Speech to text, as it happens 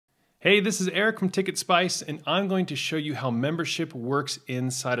Hey, this is Eric from TicketSpice, and I'm going to show you how membership works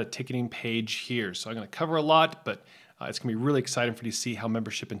inside a ticketing page here. So I'm going to cover a lot, but it's going to be really exciting for you to see how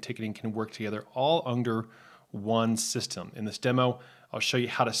membership and ticketing can work together all under one system. In this demo, I'll show you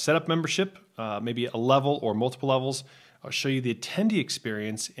how to set up membership, maybe a level or multiple levels. I'll show you the attendee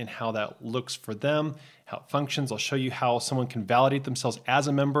experience and how that looks for them, how it functions. I'll show you how someone can validate themselves as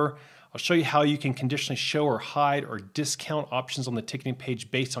a member. I'll show you how you can conditionally show or hide or discount options on the ticketing page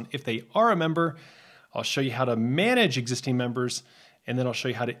based on if they are a member. I'll show you how to manage existing members, and then I'll show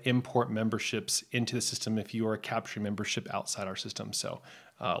you how to import memberships into the system if you are capturing membership outside our system. So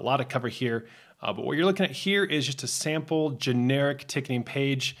a lot to cover here, but what you're looking at here is just a sample generic ticketing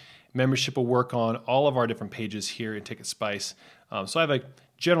page. Membership will work on all of our different pages here in TicketSpice. So I have a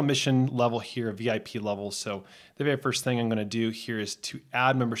general mission level here, a VIP level. So the very first thing I'm going to do here is to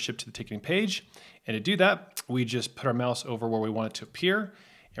add membership to the ticketing page. And to do that, we just put our mouse over where we want it to appear,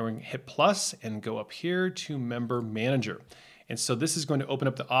 and we're going to hit plus and go up here to Member Manager. And so this is going to open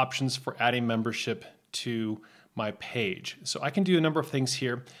up the options for adding membership to my page. So I can do a number of things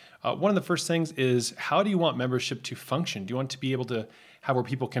here. One of the first things is, how do you want membership to function? Do you want to be able to have where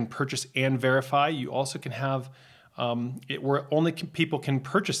people can purchase and verify? You also can have it where only people can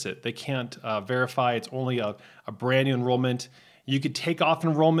purchase it. They can't verify. It's only a brand new enrollment. You could take off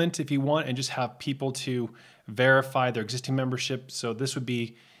enrollment if you want and just have people to verify their existing membership. So this would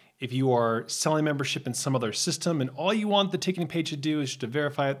be if you are selling membership in some other system and all you want the ticketing page to do is to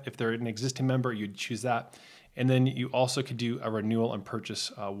verify it. If they're an existing member, you'd choose that. And then you also could do a renewal and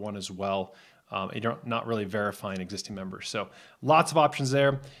purchase one as well. You're not really verifying existing members. So lots of options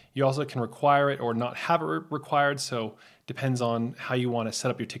there. You also can require it or not have it required. So depends on how you want to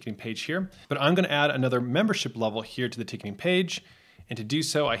set up your ticketing page here. But I'm going to add another membership level here to the ticketing page. And to do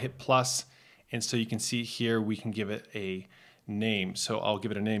so, I hit plus. And so you can see here, we can give it a name. So I'll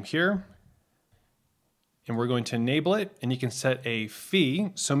give it a name here. And we're going to enable it, and you can set a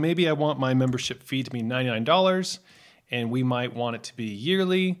fee. So maybe I want my membership fee to be $99, and we might want it to be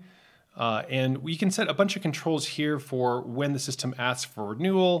yearly. And we can set a bunch of controls here for when the system asks for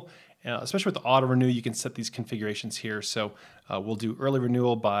renewal, especially with the auto renew. You can set these configurations here. So we'll do early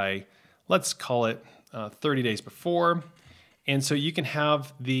renewal by, let's call it 30 days before. And so you can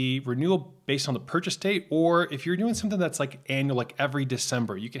have the renewal based on the purchase date, or if you're doing something that's like annual, like every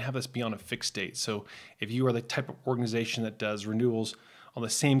December, you can have this be on a fixed date. So if you are the type of organization that does renewals on the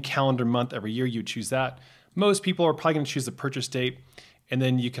same calendar month every year, you choose that. Most people are probably going to choose the purchase date, and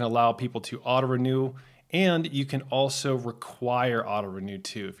then you can allow people to auto renew, and you can also require auto renew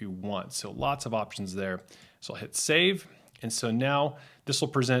too if you want. So lots of options there. So I'll hit save. And so now this will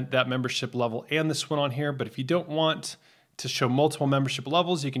present that membership level and this one on here. But if you don't want to show multiple membership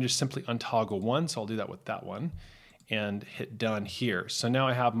levels, you can just simply untoggle one. So I'll do that with that one and hit done here. So now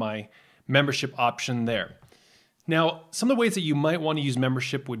I have my membership option there. Now, some of the ways that you might want to use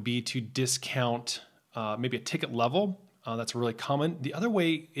membership would be to discount maybe a ticket level. That's really common. The other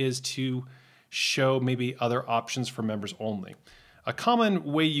way is to show maybe other options for members only. A common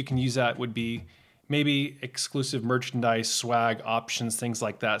way you can use that would be maybe exclusive merchandise, swag options, things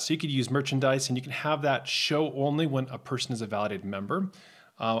like that. So you could use merchandise and you can have that show only when a person is a validated member.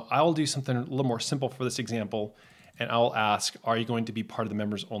 I'll do something a little more simple for this example, and I'll ask, are you going to be part of the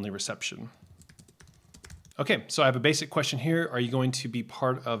members only reception? Okay, so I have a basic question here. Are you going to be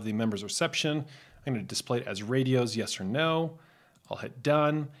part of the members reception? I'm going to display it as radios, yes or no. I'll hit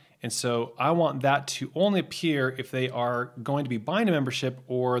done. And so I want that to only appear if they are going to be buying a membership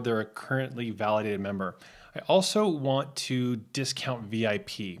or they're a currently validated member. I also want to discount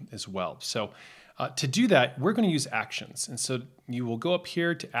VIP as well. So to do that, we're going to use actions. And so you will go up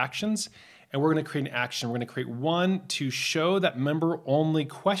here to actions, and we're going to create an action. We're going to create one to show that member only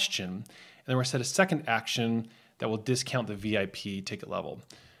question. And then we're going to set a second action that will discount the VIP ticket level.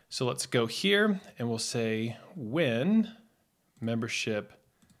 So let's go here and we'll say when membership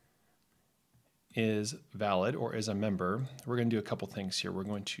is valid or is a member, we're going to do a couple things here. We're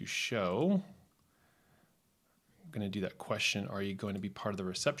going to show, I'm going to do that question, are you going to be part of the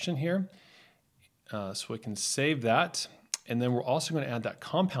reception here? So we can save that. And then we're also going to add that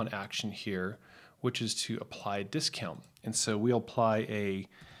compound action here, which is to apply discount. And so we'll apply a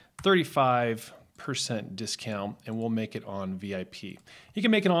 35% discount, and we'll make it on VIP. You can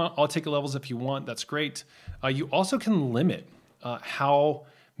make it on all ticket levels if you want. That's great. You also can limit how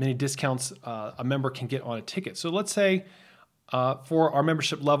many discounts a member can get on a ticket. So let's say for our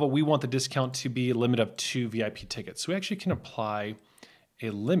membership level, we want the discount to be a limit of 2 VIP tickets. So we actually can apply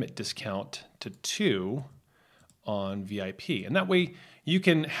a limit discount to 2 on VIP. And that way you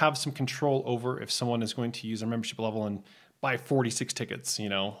can have some control over if someone is going to use a membership level and buy 46 tickets, you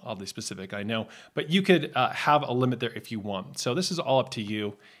know, oddly specific, I know, but you could have a limit there if you want. So this is all up to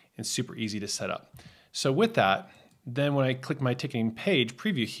you and super easy to set up. So with that, then when I click my ticketing page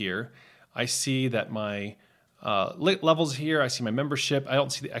preview here, I see that my levels here, I see my membership. I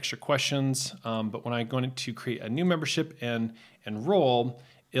don't see the extra questions, but when I go to create a new membership and enroll,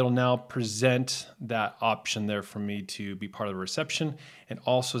 it'll now present that option there for me to be part of the reception, and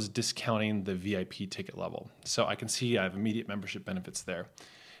also is discounting the VIP ticket level. So I can see I have immediate membership benefits there.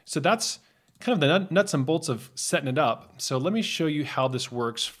 So that's kind of the nuts and bolts of setting it up. So let me show you how this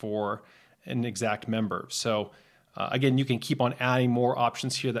works for an exact member. So again, you can keep on adding more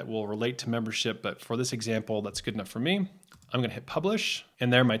options here that will relate to membership, but for this example, that's good enough for me. I'm gonna hit publish,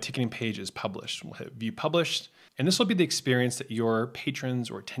 and there my ticketing page is published. We'll hit view published, and this will be the experience that your patrons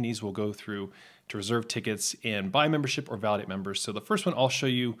or attendees will go through to reserve tickets and buy membership or validate members. So the first one, I'll show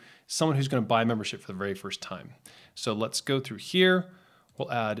you someone who's gonna buy membership for the very first time. So let's go through here.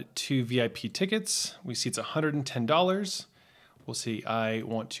 We'll add 2 VIP tickets. We see it's $110. We'll see I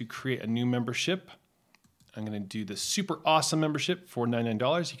want to create a new membership. I'm gonna do the super awesome membership for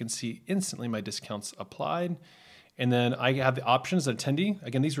 $99. You can see instantly my discounts applied. And then I have the options as an attendee.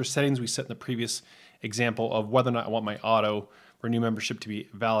 Again, these were settings we set in the previous example of whether or not I want my auto renew membership to be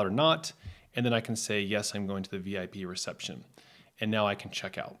valid or not. And then I can say, yes, I'm going to the VIP reception. And now I can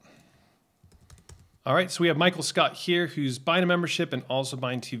check out. All right, so we have Michael Scott here who's buying a membership and also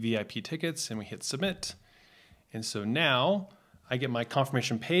buying 2 VIP tickets, and we hit submit. And so now I get my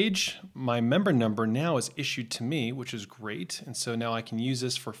confirmation page. My member number now is issued to me, which is great. And so now I can use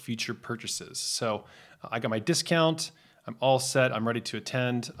this for future purchases. So I got my discount, I'm all set, I'm ready to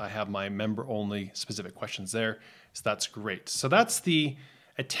attend. I have my member only specific questions there. So that's great. So that's the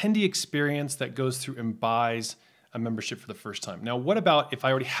attendee experience that goes through and buys a membership for the first time. Now, what about if I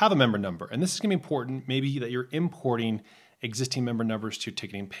already have a member number? And this is gonna be important, maybe that you're importing existing member numbers to your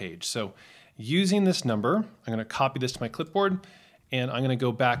ticketing page. So using this number, I'm gonna copy this to my clipboard, and I'm gonna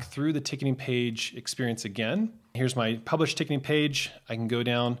go back through the ticketing page experience again. Here's my published ticketing page. I can go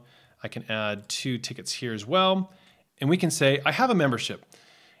down, I can add 2 tickets here as well. And we can say, I have a membership.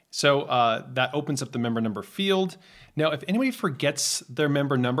 So that opens up the member number field. Now, if anybody forgets their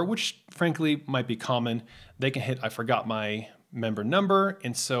member number, which frankly might be common, they can hit, I forgot my member number.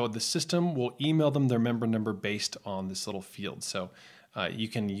 And so the system will email them their member number based on this little field. So you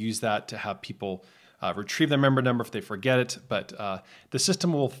can use that to have people retrieve their member number if they forget it, but the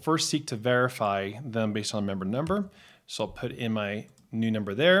system will first seek to verify them based on member number. So I'll put in my new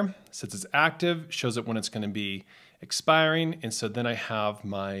number there. Since it's active, shows it when it's gonna be expiring, and so then I have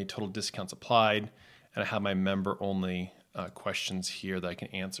my total discounts applied, and I have my member only questions here that I can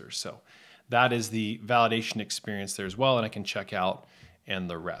answer. So that is the validation experience there as well, and I can check out and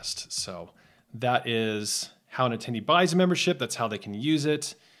the rest. So that is how an attendee buys a membership. That's how they can use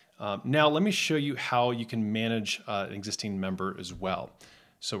it. Now let me show you how you can manage an existing member as well.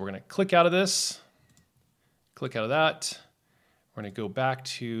 So we're gonna click out of this, click out of that. We're gonna go back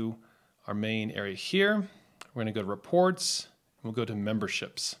to our main area here. We're gonna go to reports, and we'll go to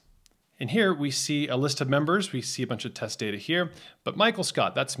memberships. And here we see a list of members. We see a bunch of test data here, but Michael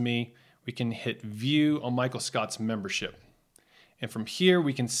Scott, that's me. We can hit view on Michael Scott's membership. And from here,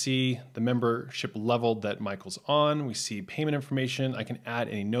 we can see the membership level that Michael's on. We see payment information. I can add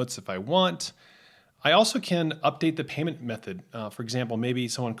any notes if I want. I also can update the payment method. For example, maybe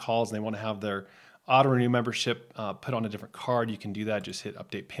someone calls and they want to have their auto renew membership put on a different card. You can do that, just hit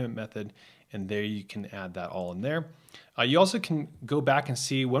update payment method, and there you can add that all in there. You also can go back and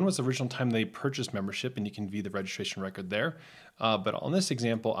see when was the original time they purchased membership, and you can view the registration record there. But on this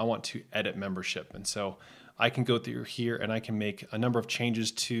example, I want to edit membership. And so I can go through here and I can make a number of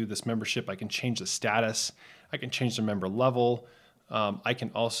changes to this membership. I can change the status. I can change the member level. I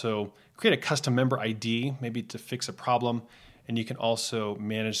can also create a custom member ID, maybe to fix a problem. And you can also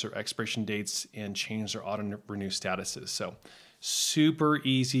manage their expiration dates and change their auto renew statuses. So super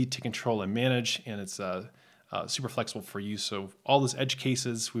easy to control and manage, and it's super flexible for you. So all those edge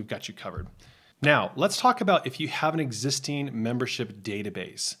cases, we've got you covered. Now, let's talk about if you have an existing membership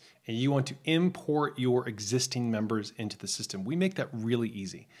database and you want to import your existing members into the system. We make that really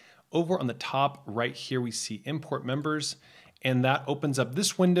easy. Over on the top right here, we see import members, and that opens up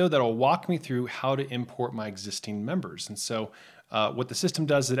this window that will walk me through how to import my existing members. And so what the system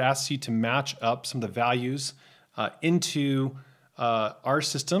does, it asks you to match up some of the values into our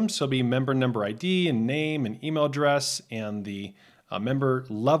system. So it'll be member number ID and name and email address and the member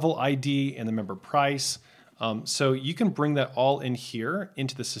level ID and the member price. So you can bring that all in here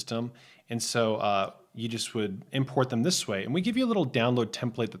into the system. And so you just would import them this way. And we give you a little download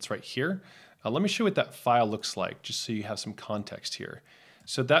template that's right here. Let me show you what that file looks like, just so you have some context here.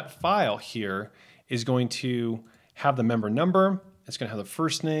 So that file here is going to have the member number. It's going to have the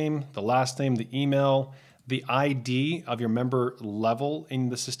first name, the last name, the email, the ID of your member level in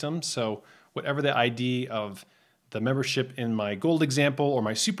the system. So whatever the ID of the membership in my gold example or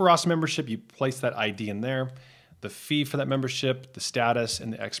my super awesome membership, you place that ID in there, the fee for that membership, the status,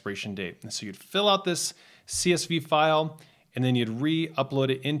 and the expiration date. And so you'd fill out this CSV file, and then you'd re-upload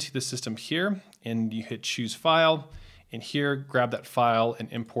it into the system here, and you hit choose file, and here grab that file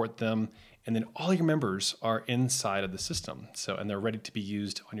and import them, and then all your members are inside of the system. So, and they're ready to be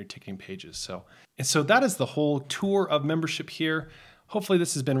used on your ticketing pages. So that is the whole tour of membership here. Hopefully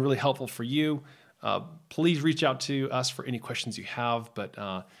this has been really helpful for you. Please reach out to us for any questions you have, but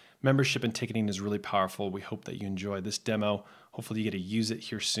membership and ticketing is really powerful. We hope that you enjoy this demo. Hopefully you get to use it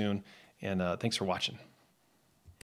here soon, and thanks for watching.